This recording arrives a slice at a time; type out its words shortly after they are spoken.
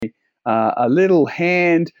a little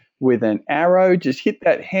hand with an arrow. Just hit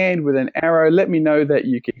that hand with an arrow. Let me know that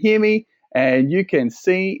you can hear me and you can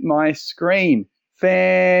see my screen.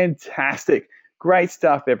 Fantastic. Great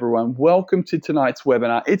stuff, everyone. Welcome to tonight's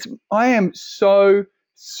webinar. I am so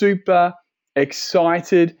super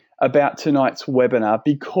excited about tonight's webinar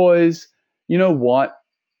because you know what?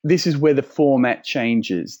 This is where the format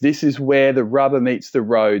changes. This is where the rubber meets the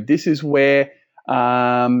road. This is where we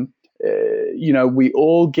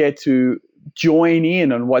all get to join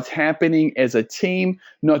in on what's happening as a team,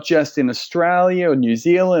 not just in Australia or New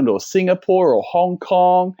Zealand or Singapore or Hong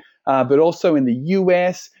Kong, but also in the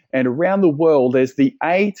US and around the world as the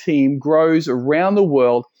A team grows around the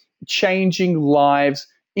world, changing lives,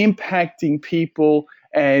 impacting people,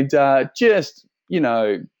 and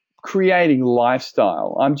creating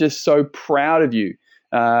lifestyle. I'm just so proud of you.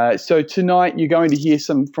 So tonight you're going to hear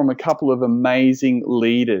from a couple of amazing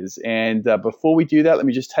leaders. And before we do that, let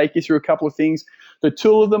me just take you through a couple of things. The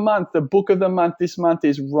tool of the month, the book of the month this month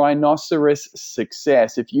is Rhinoceros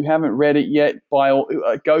Success. If you haven't read it yet,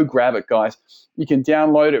 go grab it, guys. You can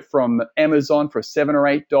download it from Amazon for $7 or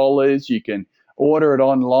 $8. You can order it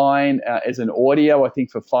online as an audio, I think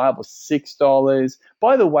for $5 or $6.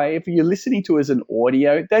 By the way, if you're listening to it as an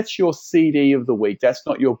audio, that's your CD of the week. That's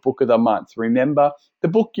not your book of the month. Remember, the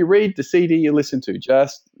book you read, the CD you listen to.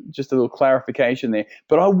 Just a little clarification there.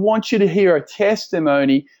 But I want you to hear a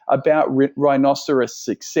testimony about Rhinoceros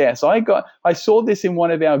Success. I saw this in one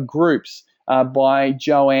of our groups by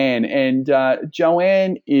Joanne, and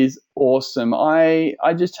Joanne is awesome. I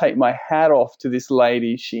just take my hat off to this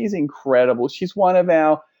lady. She's incredible. She's one of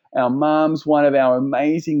our moms, one of our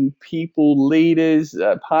amazing people, leaders,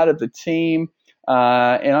 part of the team,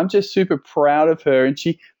 and I'm just super proud of her. And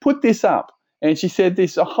she put this up, and she said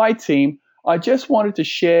this, "Hi team, I just wanted to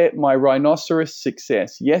share my Rhinoceros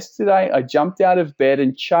success. Yesterday, I jumped out of bed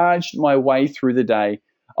and charged my way through the day.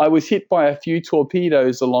 I was hit by a few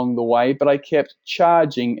torpedoes along the way, but I kept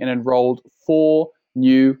charging and enrolled 4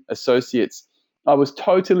 new associates. I was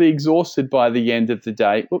totally exhausted by the end of the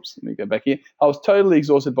day. Oops, let me go back here. I was totally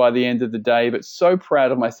exhausted by the end of the day, but so proud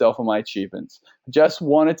of myself and my achievements. Just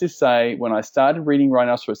wanted to say, when I started reading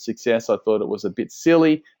Rhinoceros Success, I thought it was a bit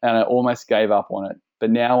silly and I almost gave up on it. But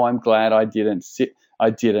now I'm glad I didn't.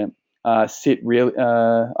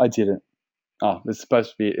 Oh, it's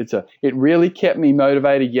supposed to be. It really kept me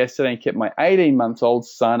motivated yesterday and kept my 18-month-old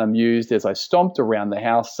son amused as I stomped around the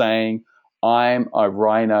house saying, 'I'm a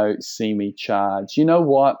rhino, see me charge.'" You know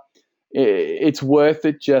what? It's worth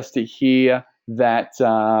it just to hear that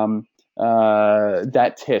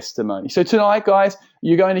that testimony. So tonight, guys,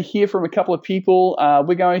 you're going to hear from a couple of people. I'm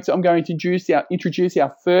going to introduce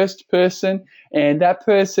our first person, and that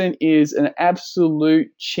person is an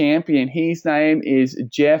absolute champion. His name is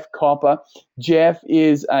Jeff Copper. Jeff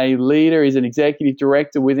is a leader. He's an executive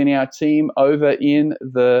director within our team over in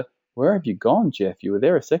the. Where have you gone, Jeff? You were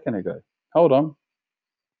there a second ago. Hold on.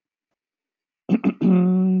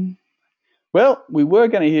 Well, we were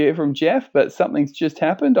going to hear from Jeff, but something's just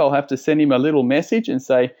happened. I'll have to send him a little message and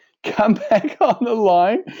say, come back on the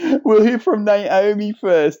line. We'll hear from Naomi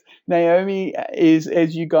first. Naomi is,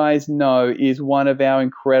 as you guys know, is one of our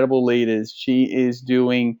incredible leaders. She is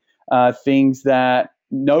doing things that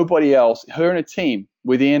nobody else, her and a team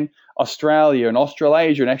within Australia and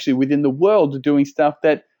Australasia and actually within the world, are doing stuff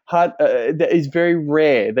that is very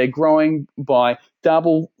rare. They're growing by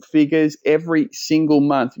double figures every single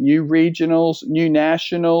month. New regionals, new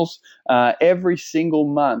nationals, every single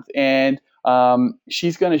month. And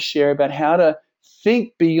she's going to share about how to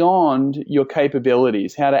think beyond your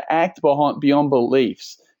capabilities, how to act beyond your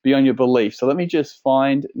beliefs. So let me just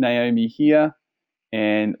find Naomi here,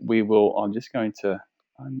 and I'm just going to,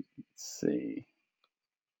 let's see.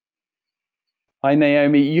 Hi,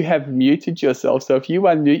 Naomi. You have muted yourself. So if you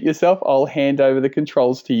unmute yourself, I'll hand over the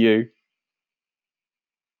controls to you.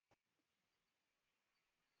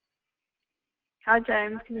 Hi,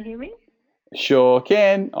 James. Can you hear me? Sure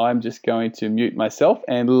can. I'm just going to mute myself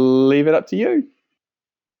and leave it up to you.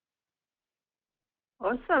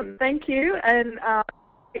 Awesome. Thank you. And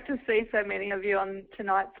great to see so many of you on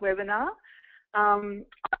tonight's webinar.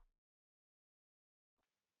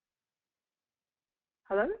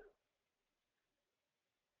 Hello?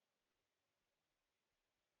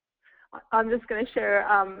 I'm just going to share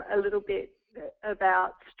a little bit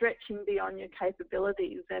about stretching beyond your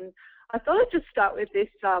capabilities. And I thought I'd just start with this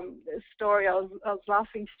story. I was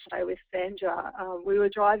laughing today with Sandra. We were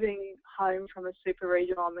driving home from a super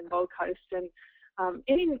regional on the Gold Coast, and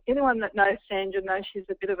anyone that knows Sandra knows she's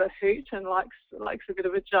a bit of a hoot and likes a bit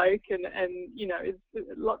of a joke, and you know, it's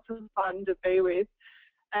lots of fun to be with.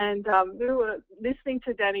 And we were listening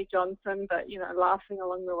to Danny Johnson, but, laughing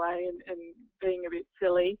along the way and being a bit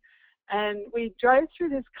silly. And we drove through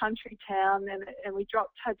this country town, and we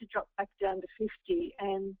had to drop back down to 50.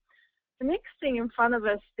 And the next thing in front of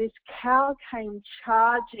us, this cow came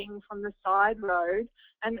charging from the side road,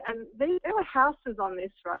 and there were houses on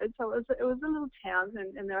this road, so it was a little town,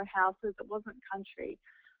 and there were houses. It wasn't country,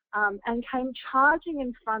 and came charging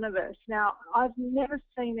in front of us. Now, I've never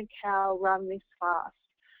seen a cow run this fast.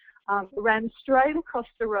 Ran straight across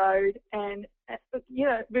the road, and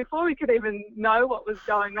before we could even know what was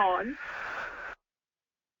going on,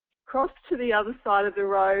 crossed to the other side of the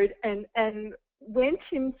road and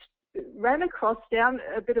ran across down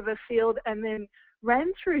a bit of a field, and then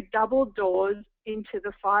ran through double doors into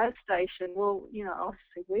the fire station. Well,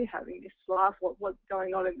 obviously we're having this laugh. What's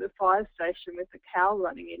going on in the fire station with the cow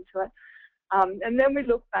running into it? And then we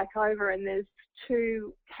look back over, and there's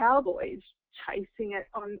two cowboys chasing it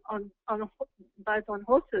both on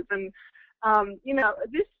horses, and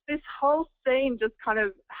this whole scene just kind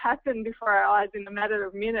of happened before our eyes in a matter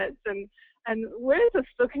of minutes, and we're just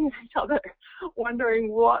looking at each other,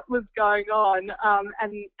 wondering what was going on,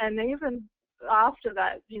 and even after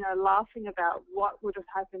that, laughing about what would have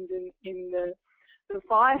happened in the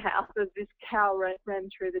firehouse as this cow ran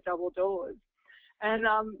through the double doors. And,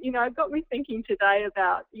 it got me thinking today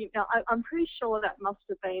about, I'm pretty sure that must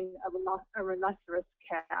have been a rhinoceros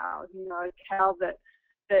cow, a cow that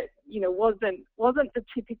wasn't the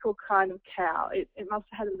typical kind of cow. It must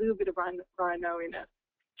have had a little bit of rhino in it.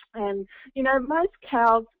 And, most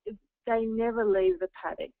cows, they never leave the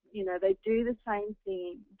paddock. They do the same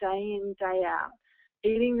thing day in, day out,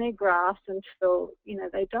 eating their grass until,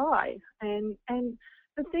 they die. And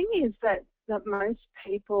the thing is that most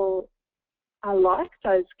people are like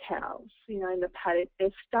those cows, in the paddock. They're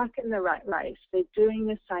stuck in the rat race. They're doing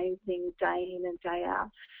the same thing day in and day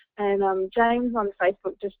out. And James on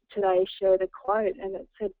Facebook just today shared a quote, and it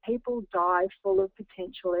said, people die full of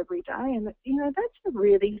potential every day. And, that's a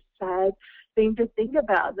really sad thing to think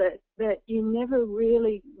about, that you never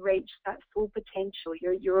really reach that full potential.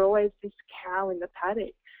 You're always this cow in the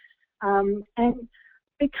paddock. And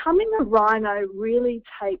becoming a rhino really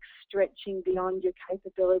takes stretching beyond your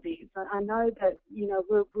capabilities. I know that,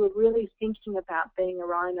 we're really thinking about being a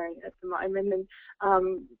rhino at the moment.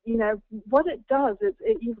 And, what it does is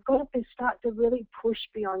you've got to start to really push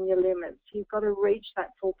beyond your limits. You've got to reach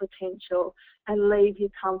that full potential and leave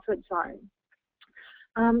your comfort zone.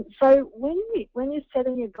 So when you're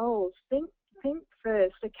setting your goals, think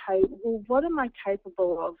first, okay, well, what am I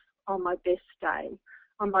capable of on my best day,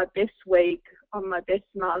 on my best week, on my best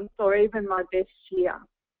month, or even my best year?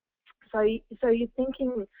 So you're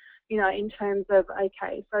thinking, in terms of,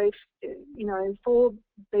 okay, so if, in 4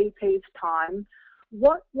 BP's time,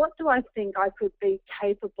 what do I think I could be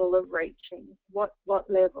capable of reaching? What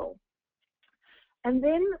level? And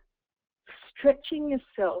then stretching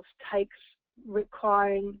yourself takes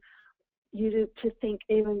requiring you to think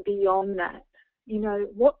even beyond that.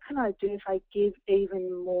 What can I do if I give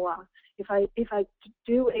even more? If I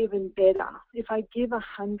do even better, if I give 110%,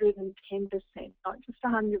 not just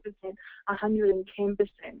 100%, 110%,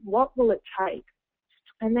 what will it take?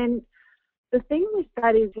 And then the thing with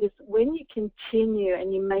that is when you continue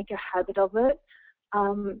and you make a habit of it,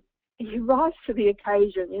 you rise to the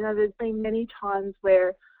occasion. There's been many times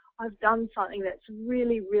where I've done something that's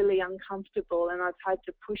really, really uncomfortable, and I've had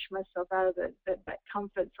to push myself out of that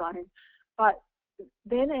comfort zone. But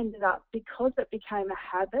then ended up, because it became a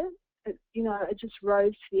habit, it just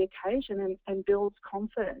rose to the occasion and builds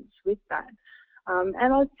confidence with that.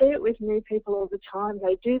 And I see it with new people all the time.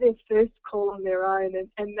 They do their first call on their own,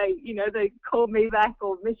 and they call me back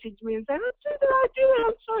or message me and say, "How did I do it?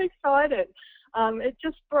 I'm so excited." It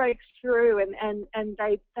just breaks through, and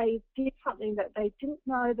they did something that they didn't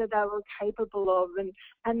know that they were capable of,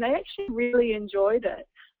 and they actually really enjoyed it.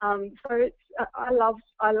 So I love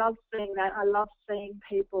seeing that. I love seeing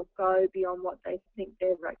people go beyond what they think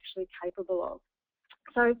they're actually capable of.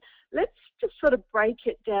 So let's just sort of break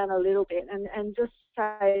it down a little bit and just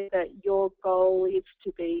say that your goal is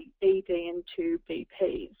to be ED and 2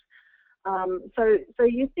 BPs. So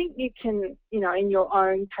you think you can, in your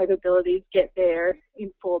own capabilities, get there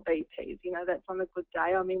in 4 BPs. That's on a good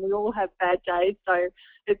day. I mean, we all have bad days, so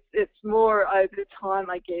it's more over time,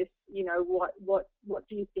 I guess. What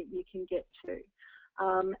do you think you can get to?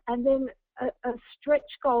 And then a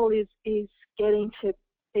stretch goal is getting to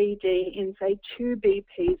ED in, say, 2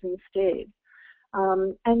 BPs instead.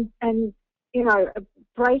 And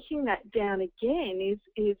breaking that down again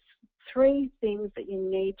is 3 things that you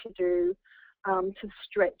need to do to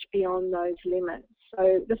stretch beyond those limits.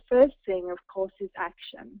 So the first thing, of course, is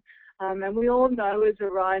action. And we all know as a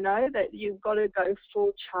rhino that you've got to go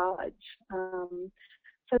full charge.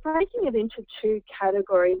 So breaking it into two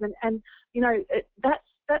categories, and you know,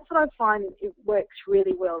 that's what I find it works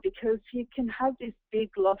really well, because you can have this big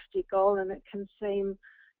lofty goal and it can seem,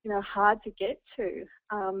 you know, hard to get to,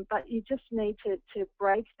 but you just need to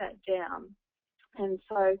break that down. And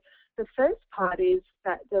so the first part is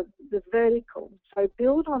that the vertical. So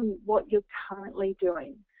build on what you're currently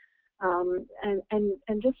doing,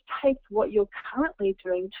 and just take what you're currently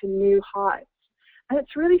doing to new heights. And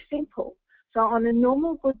it's really simple. So on a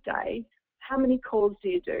normal good day, how many calls do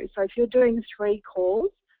you do? So if you're doing 3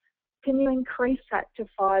 calls, can you increase that to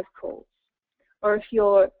 5 calls? Or if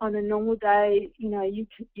you're on a normal day, you know,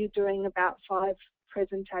 you're doing about 5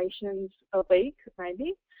 presentations a week,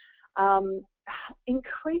 maybe.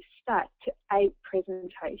 Increase that to 8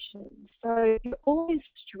 presentations. So you're always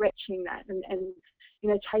stretching that and you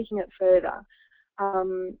know, taking it further.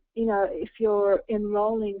 You know, if you're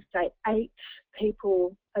enrolling, say, 8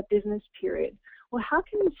 people a business period, well, how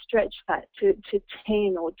can you stretch that to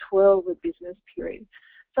 10 or 12 a business period?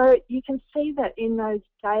 So you can see that in those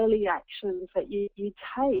daily actions that you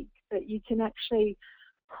take, that you can actually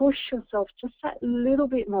push yourself just that little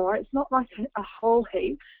bit more. It's not like a whole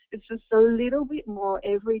heap, it's just a little bit more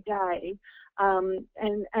every day.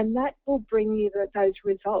 And that will bring you those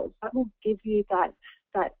results. That will give you that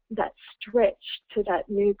stretch to that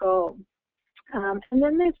new goal. And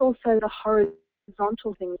then there's also the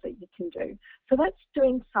horizontal things that you can do. So that's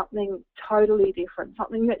doing something totally different,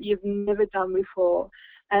 something that you've never done before.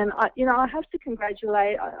 And I have to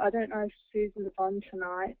congratulate, I don't know if Susan's on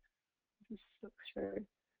tonight. Just look through.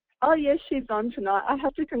 Oh yes, she's on tonight. I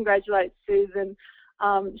have to congratulate Susan.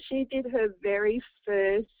 She did her very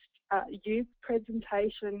first youth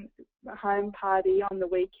presentation home party on the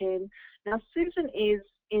weekend. Now Susan is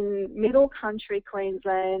in middle country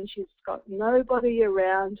Queensland. She's got nobody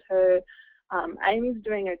around her. Amy's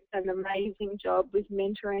doing an amazing job with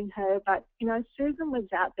mentoring her, but you know, Susan was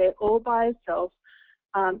out there all by herself,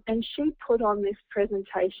 and she put on this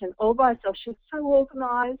presentation all by herself. She's so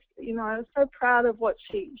organised. You know, I was so proud of what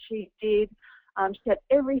she did. She had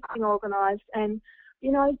everything organised, and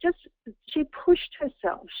you know, she pushed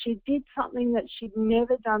herself. She did something that she'd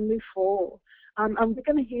never done before. And we're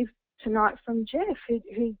going to hear tonight from Jeff,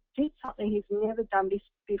 who did something he's never done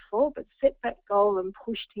before, but set that goal and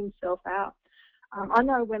pushed himself out. I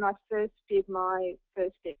know when I first did my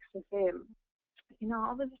first XFM, you know,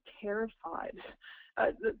 I was terrified.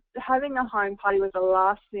 Having a home party was the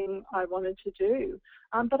last thing I wanted to do,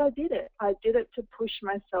 but I did it. I did it to push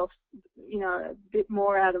myself, you know, a bit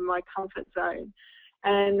more out of my comfort zone.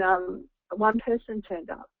 And one person turned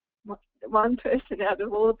up. One person out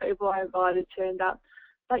of all the people I invited turned up.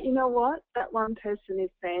 But you know what? That one person is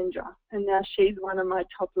Sandra, and now she's one of my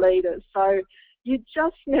top leaders. So you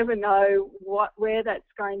just never know where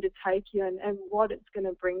that's going to take you and what it's going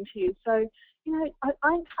to bring to you. So, you know,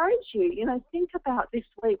 I encourage you, you know, think about this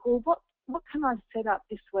week. Well, what can I set up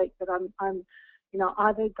this week that I'm you know,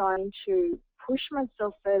 either going to push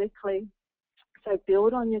myself vertically, so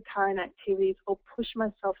build on your current activities, or push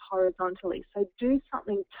myself horizontally. So do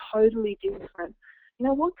something totally different. You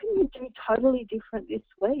know, what can you do totally different this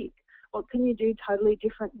week? What can you do totally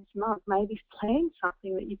different this month? Maybe plan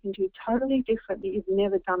something that you can do totally different that you've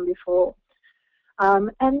never done before.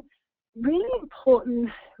 And really important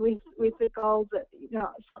with the goals, that, you know,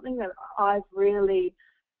 something that I've really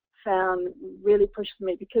found really pushes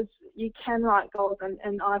me, because you can write goals,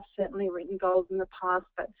 and I've certainly written goals in the past,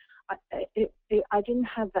 but I didn't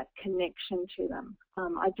have that connection to them.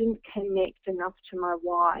 I didn't connect enough to my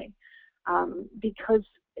why, because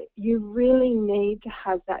you really need to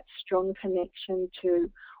have that strong connection to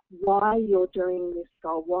why you're doing this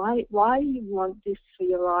goal, why you want this for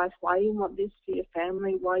your life, why you want this for your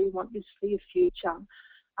family, why you want this for your future.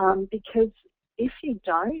 Because if you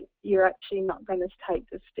don't, you're actually not going to take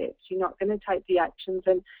the steps. You're not going to take the actions,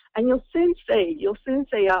 and you'll soon see.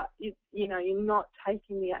 You know, you're not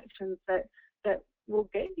taking the actions that will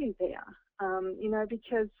get you there. You know,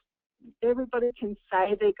 because everybody can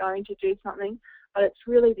say they're going to do something, but it's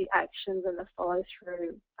really the actions and the follow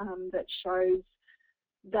through that shows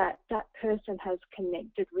that that person has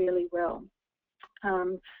connected really well.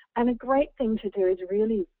 And a great thing to do is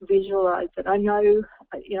really visualize it. I know,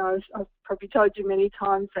 you know, I've probably told you many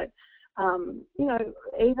times that, you know,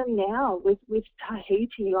 even now with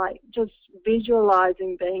Tahiti, like just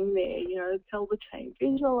visualizing being there, you know, tell the team,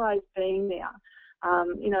 visualize being there.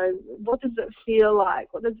 You know, what does it feel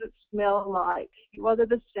like? What does it smell like? What are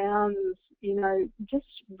the sounds just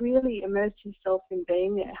really immerse yourself in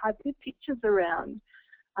being there. Have your pictures around,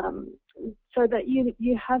 so that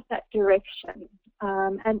you have that direction,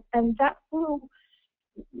 and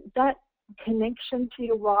that connection to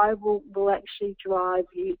your why will actually drive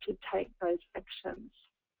you to take those actions.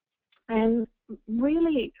 And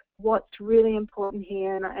really, what's really important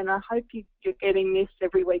here, and I hope you're getting this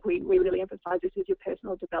every week, we really emphasise this, is your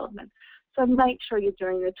personal development. So make sure you're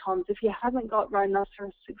doing the TOMS. If you haven't got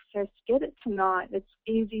Rhinoceros Success, get it tonight. It's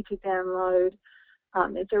easy to download.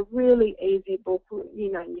 It's a really easy book.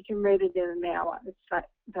 You can read it in an hour. It's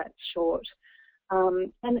that short.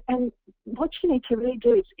 And what you need to really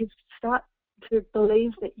do is start to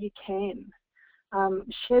believe that you can.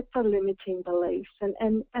 Shed the limiting beliefs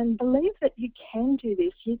and believe that you can do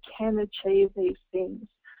this, you can achieve these things.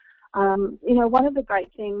 One of the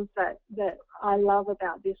great things that I love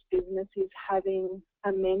about this business is having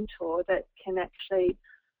a mentor that can actually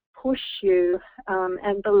push you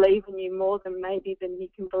and believe in you more than you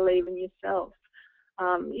can believe in yourself.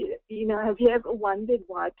 Have you ever wondered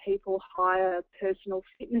why people hire personal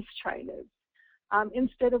fitness trainers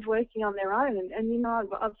instead of working on their own? And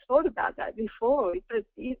I've thought about that before. But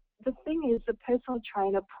the thing is, the personal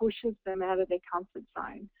trainer pushes them out of their comfort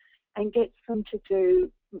zone and gets them to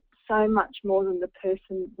do so much more than the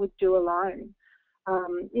person would do alone.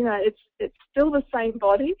 It's still the same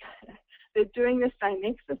body. They're doing the same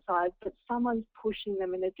exercise, but someone's pushing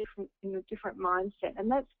them in a different mindset, and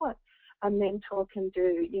that's what a mentor can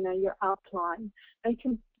do. Your upline, they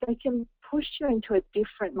can push you into a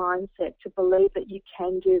different mindset to believe that you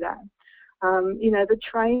can do that. The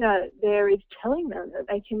trainer there is telling them that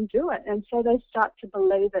they can do it, and so they start to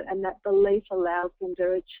believe it, and that belief allows them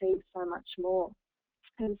to achieve so much more.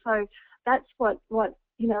 And so that's what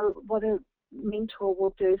a mentor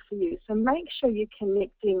will do for you. So make sure you're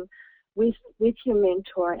connecting with your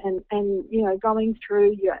mentor and going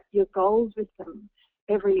through your goals with them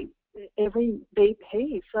every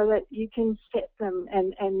BP, so that you can set them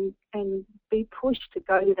and be pushed to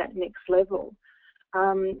go to that next level.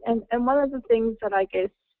 And one of the things that I guess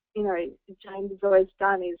James has always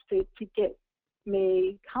done is to get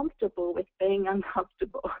me comfortable with being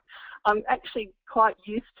uncomfortable. I'm actually quite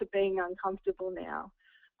used to being uncomfortable now,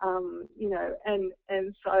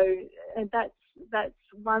 and so that's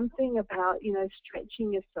one thing about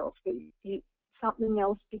stretching yourself. Something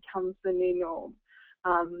else becomes the new norm.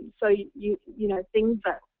 So things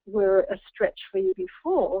that were a stretch for you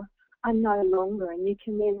before are no longer, and you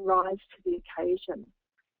can then rise to the occasion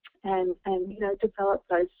and develop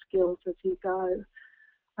those skills as you go.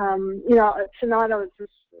 Tonight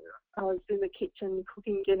I was in the kitchen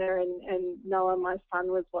cooking dinner, and Noah, my son,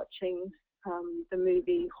 was watching the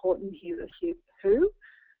movie Horton Hears a Who,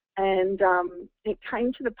 and it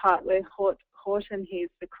came to the part where Horton hears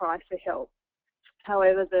the cry for help.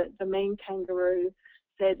 However, the mean kangaroo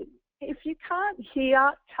said, if you can't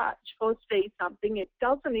hear, touch or see something, it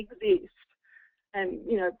doesn't exist. And,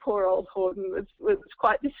 poor old Horton was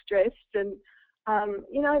quite distressed. And,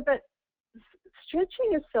 but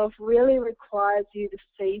stretching yourself really requires you to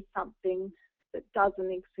see something that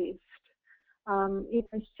doesn't exist.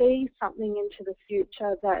 See something into the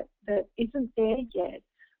future that isn't there yet.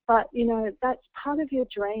 But, that's part of your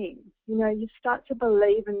dream. You start to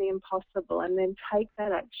believe in the impossible and then take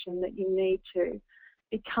that action that you need to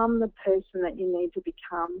become the person that you need to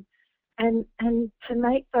become, and to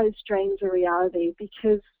make those dreams a reality,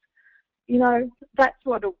 because, that's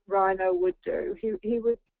what a rhino would do. He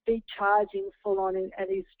would be charging full on at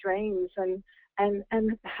his dreams and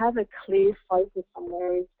have a clear focus on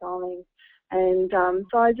where he's going. And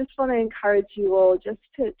so I just want to encourage you all just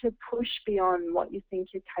to push beyond what you think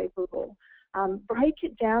you're capable. Break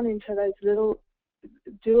it down into those little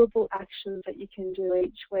doable actions that you can do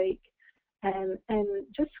each week, and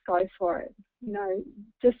just go for it.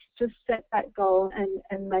 Just set that goal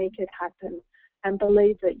and make it happen, and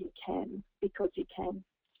believe that you can, because you can.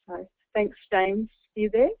 So thanks, James. Are you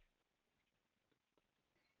there?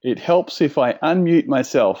 It helps if I unmute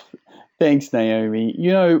myself. Thanks, Naomi.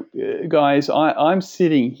 Guys, I'm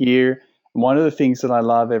sitting here, and one of the things that I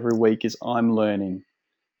love every week is I'm learning.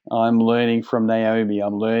 I'm learning from Naomi.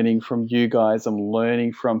 I'm learning from you guys. I'm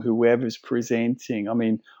learning from whoever's presenting. I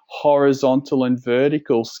mean, horizontal and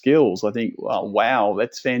vertical skills. I think, wow,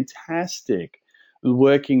 that's fantastic.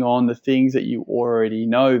 Working on the things that you already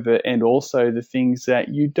know, and also the things that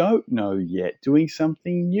you don't know yet, doing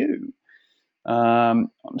something new.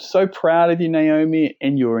 I'm so proud of you, Naomi,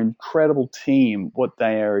 and your incredible team, what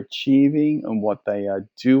they are achieving and what they are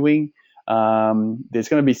doing. There's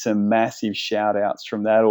going to be some massive shout outs from that